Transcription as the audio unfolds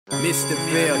Mr.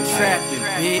 Bell trapping,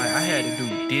 bitch. Like, I had to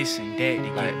do this and that to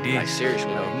get this. Like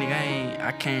seriously though. Nigga,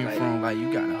 I came from, like,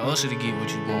 you gotta hustle to get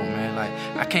what you want, man. Like,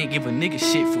 I can't give a nigga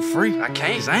shit for free. I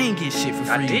can't. Cause I ain't get shit for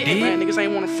free. I did, man. Niggas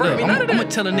ain't wanna free me. I'm gonna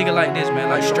tell a nigga like this, man.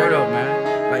 Like, straight up,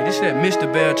 man. Like, this that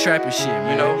Mr. Bell trapping shit,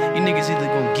 man. You know? You niggas either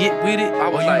gonna get with it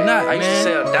or you like, not, I used to man.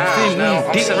 sell dimes, now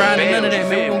I'm dick selling riding bells, none of that, you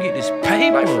man. We feel gonna get this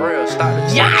paper. Like for real, stop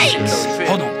the Yikes!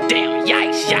 Hold on. Damn,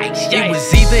 yikes. It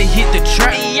was either hit the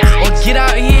trap or get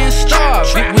out here and starve.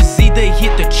 It was either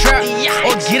hit the trap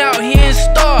or get out here and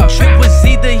starve. It was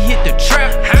either hit the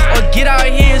trap or get out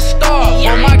here and starve.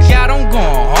 Oh my God, I'm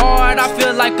going hard. I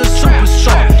feel like a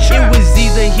superstar. It was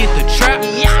either hit the trap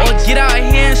or get out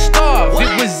here and starve.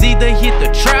 It was either hit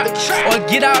the trap or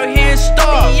get out here and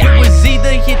starve. It was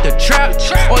either hit the trap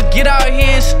or get out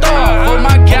here and starve. Oh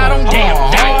my God, I'm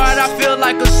going hard. I feel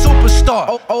like a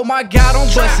superstar. Oh my God,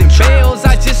 I'm busting bells.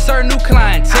 I just served new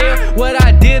clientele. What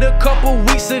I did a couple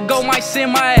weeks ago might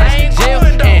send my ass to jail.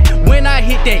 And when I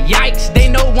hit that yikes, they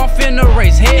know I'm finna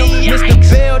raise hell.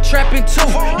 Mr. Bell trapping too.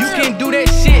 You can do that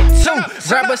shit too.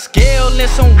 Grab a scale and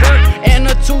some work and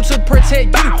a tool to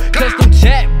protect you. Cause them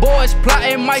jack boys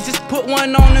plotting might just put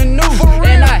one on the news.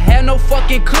 And I had no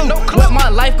fucking clue what my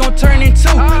life gon' turn into.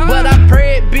 But I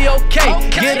pray it be okay.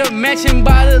 Get a mansion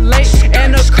by the lake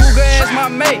and a cougar as my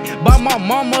mate. Buy my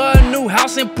mama a new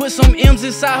house and put some M's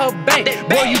inside her bank.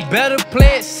 Boy, you better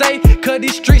play it safe, cause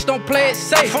these streets don't play it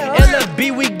safe.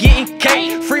 LFB, we getting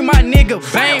cake. Free my nigga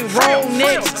bankroll,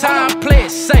 next time play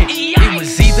it safe. It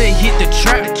was either hit the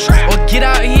trap or get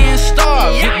out here and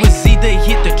starve. It was either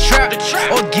hit the trap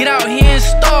or get out here and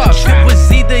starve. It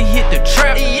was either hit the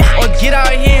trap or get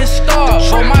out here and starve.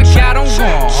 Oh my God, I'm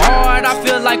going hard. I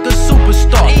feel like a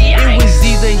superstar. It was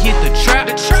either hit the trap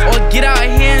or get out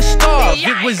here and starve.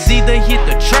 It was either hit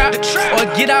the trap or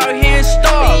get out here and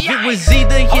starve. It was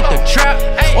either hit the trap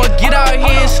or get out here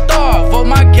and starve. Oh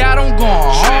my God, I'm going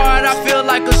hard. I feel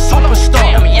like a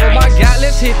superstar. Oh my God,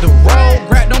 let's hit the road.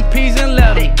 Grab them peas and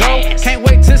let them go. Can't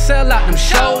wait to sell out them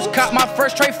shows. Caught my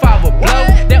first trade 5 a blow.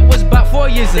 That was about 4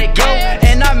 years ago.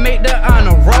 And I made the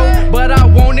honor roll. But I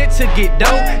wanted to get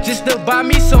dope just to buy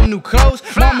me some new clothes.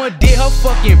 Mama did her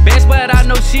fucking best, but I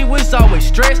know she was always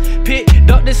stressed. Picked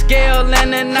up the scale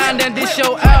and the 9, and this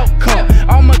your outcome.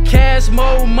 I'm a cash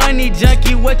mode money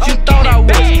junkie, what you thought I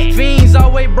was? Fiends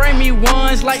always bring me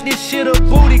ones like this shit a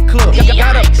booty club.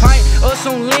 Got a pint of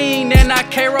some lean and I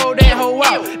K-roll that hoe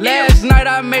out. Last night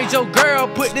I made your girl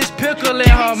put this pickle in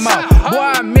her mouth. Boy,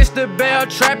 I Mr. Bell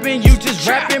trapping, you just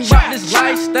rapping about this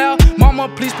lifestyle. Mama,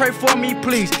 please pray for me,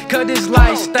 please, cause this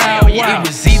lifestyle. It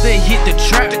was either hit the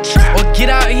trap or get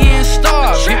out here and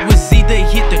starve. It was either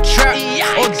hit the trap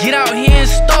or get out here and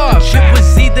starve. It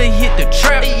was either hit the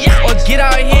trap or get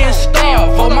out here and starve.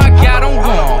 Oh my God, I'm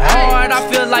going hard. I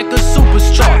feel like a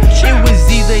superstar. It was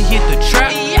either hit the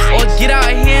trap or get out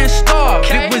here and starve.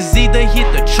 It was either hit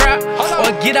the trap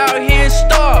or get out here and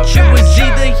starve. It was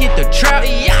either hit the trap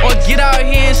or get out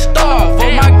here and starve.